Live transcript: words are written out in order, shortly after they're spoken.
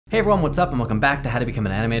Hey everyone, what's up and welcome back to How to Become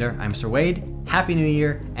an Animator. I'm Sir Wade, Happy New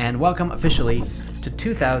Year, and welcome officially to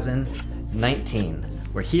 2019.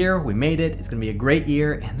 We're here, we made it, it's gonna be a great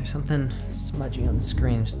year, and there's something smudgy on the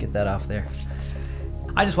screen, just get that off there.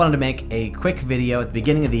 I just wanted to make a quick video at the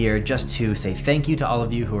beginning of the year just to say thank you to all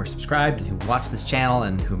of you who are subscribed and who watch this channel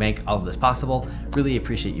and who make all of this possible. Really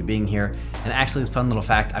appreciate you being here. And actually, it's a fun little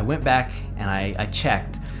fact, I went back and I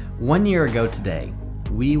checked. 1 year ago today,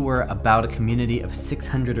 we were about a community of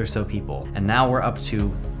 600 or so people, and now we're up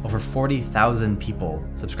to over 40,000 people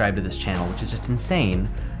subscribed to this channel, which is just insane.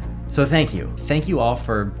 So thank you. Thank you all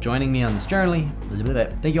for joining me on this journey.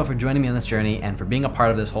 Thank you all for joining me on this journey and for being a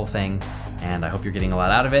part of this whole thing. And I hope you're getting a lot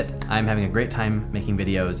out of it. I'm having a great time making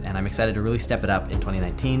videos and I'm excited to really step it up in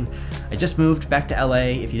 2019. I just moved back to LA.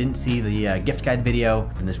 If you didn't see the gift guide video,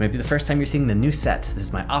 then this may be the first time you're seeing the new set. This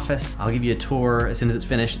is my office. I'll give you a tour as soon as it's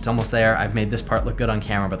finished. It's almost there. I've made this part look good on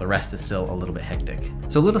camera, but the rest is still a little bit hectic.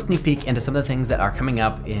 So a little sneak peek into some of the things that are coming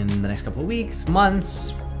up in the next couple of weeks,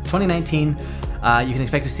 months, 2019. You can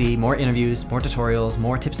expect to see more interviews, more tutorials,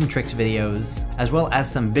 more tips and tricks videos, as well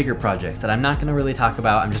as some bigger projects that I'm not gonna really talk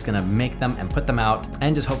about. I'm just gonna make them and put them out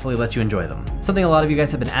and just hopefully let you enjoy them. Something a lot of you guys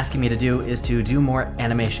have been asking me to do is to do more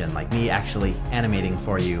animation, like me actually animating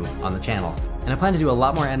for you on the channel. And I plan to do a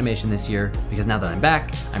lot more animation this year because now that I'm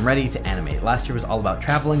back, I'm ready to animate. Last year was all about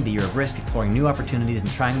traveling, the year of risk, exploring new opportunities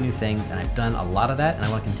and trying new things, and I've done a lot of that and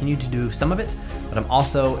I want to continue to do some of it, but I'm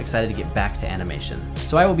also excited to get back to animation.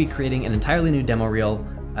 So I will be creating an entirely new demo reel.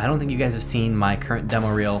 I don't think you guys have seen my current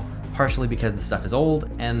demo reel, partially because the stuff is old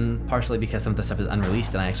and partially because some of the stuff is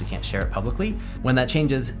unreleased and I actually can't share it publicly. When that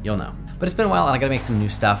changes, you'll know. But it's been a while and I gotta make some new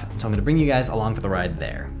stuff, so I'm gonna bring you guys along for the ride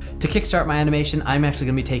there. To kickstart my animation, I'm actually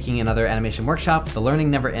gonna be taking another animation workshop. The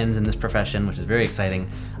learning never ends in this profession, which is very exciting.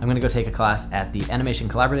 I'm gonna go take a class at the Animation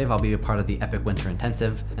Collaborative. I'll be a part of the Epic Winter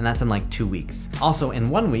Intensive, and that's in like 2 weeks. Also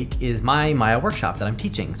in 1 week is my Maya workshop that I'm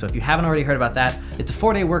teaching. So if you haven't already heard about that, it's a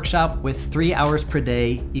 4-day workshop with 3 hours per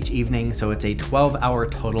day each evening. So it's a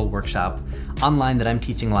 12-hour total workshop online that I'm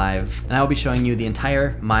teaching live, and I will be showing you the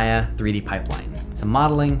entire Maya 3D pipeline. Some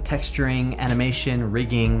modeling, texturing, animation,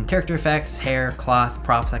 rigging, character effects, hair, cloth,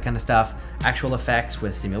 props, that kind of stuff, actual effects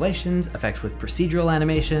with simulations, effects with procedural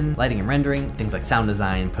animation, lighting and rendering, things like sound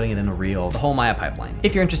design, putting it in a reel, the whole Maya pipeline.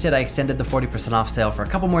 If you're interested, I extended the 40% off sale for a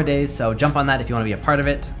couple more days, so jump on that if you want to be a part of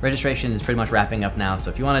it. Registration is pretty much wrapping up now,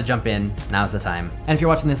 so if you want to jump in, now's the time. And if you're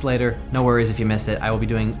watching this later, no worries if you miss it. I will be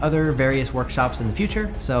doing other various workshops in the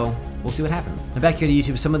future, so we'll see what happens. Now back here to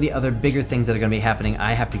YouTube, some of the other bigger things that are gonna be happening.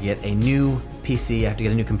 I have to get a new PC, I have to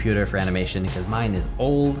get a new computer for animation because mine is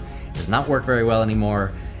old, it does not work very well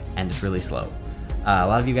anymore, and it's really slow. A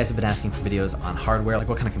lot of you guys have been asking for videos on hardware, like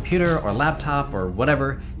what kind of computer or laptop or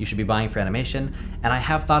whatever you should be buying for animation. And I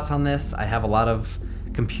have thoughts on this. I have a lot of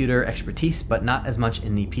computer expertise, but not as much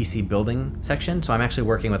in the PC building section. So I'm actually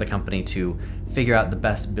working with a company to figure out the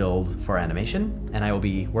best build for animation, and I will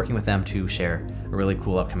be working with them to share a really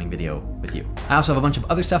cool upcoming video with you. I also have a bunch of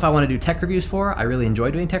other stuff I want to do tech reviews for. I really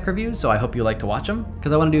enjoy doing tech reviews, so I hope you like to watch them,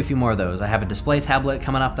 because I want to do a few more of those. I have a display tablet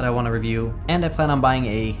coming up that I want to review, and I plan on buying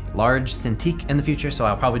a large Cintiq in the future, so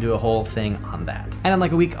I'll probably do a whole thing on that. And in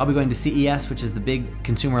like a week, I'll be going to CES, which is the big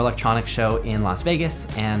consumer electronics show in Las Vegas,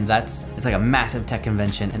 and it's like a massive tech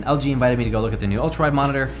convention, and LG invited me to go look at their new ultra-wide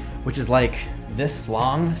monitor, which is like this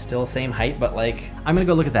long, still same height, but like, I'm gonna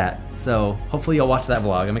go look at that. So hopefully you'll watch that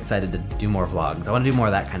vlog. I'm excited to do more vlogs. I wanna do more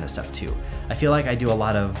of that kind of stuff too. I feel like I do a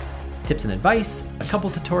lot of tips and advice, a couple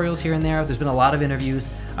tutorials here and there. There's been a lot of interviews.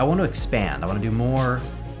 I want to expand. I wanna do more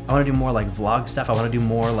like vlog stuff. I wanna do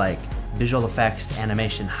more like visual effects,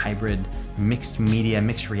 animation, hybrid, mixed media,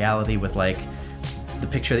 mixed reality with like the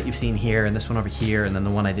picture that you've seen here and this one over here and then the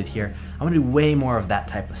one I did here. I wanna do way more of that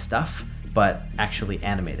type of stuff, but actually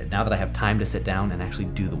animated, now that I have time to sit down and actually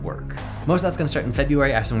do the work. Most of that's gonna start in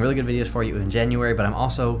February. I have some really good videos for you in January, but I'm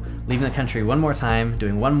also leaving the country one more time,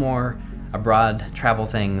 doing one more abroad travel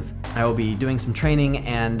things. I will be doing some training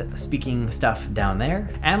and speaking stuff down there.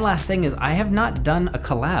 And last thing is, I have not done a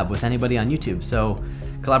collab with anybody on YouTube, so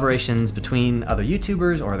collaborations between other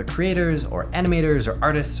YouTubers or other creators or animators or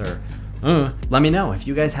artists or let me know if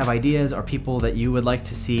you guys have ideas or people that you would like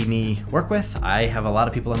to see me work with. I have a lot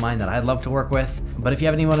of people in mind that I'd love to work with, but if you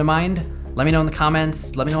have anyone in mind, let me know in the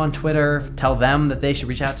comments, let me know on Twitter, tell them that they should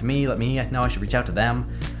reach out to me, let me know I should reach out to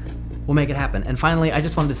them. We'll make it happen. And finally, I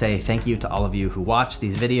just wanted to say thank you to all of you who watch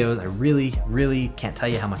these videos. I really, really can't tell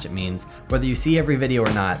you how much it means. Whether you see every video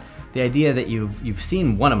or not, the idea that you've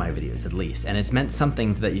seen one of my videos at least, and it's meant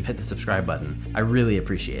something that you've hit the subscribe button. I really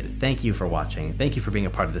appreciate it. Thank you for watching. Thank you for being a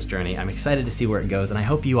part of this journey. I'm excited to see where it goes, and I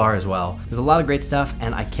hope you are as well. There's a lot of great stuff,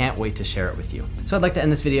 and I can't wait to share it with you. So I'd like to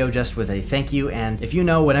end this video just with a thank you, and if you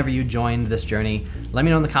know whenever you joined this journey, let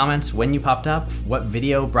me know in the comments when you popped up, what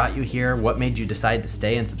video brought you here, what made you decide to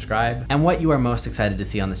stay and subscribe, and what you are most excited to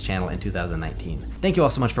see on this channel in 2019. Thank you all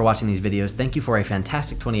so much for watching these videos. Thank you for a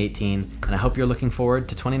fantastic 2018, and I hope you're looking forward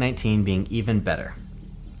to 2019 being even better.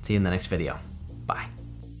 See you in the next video. Bye.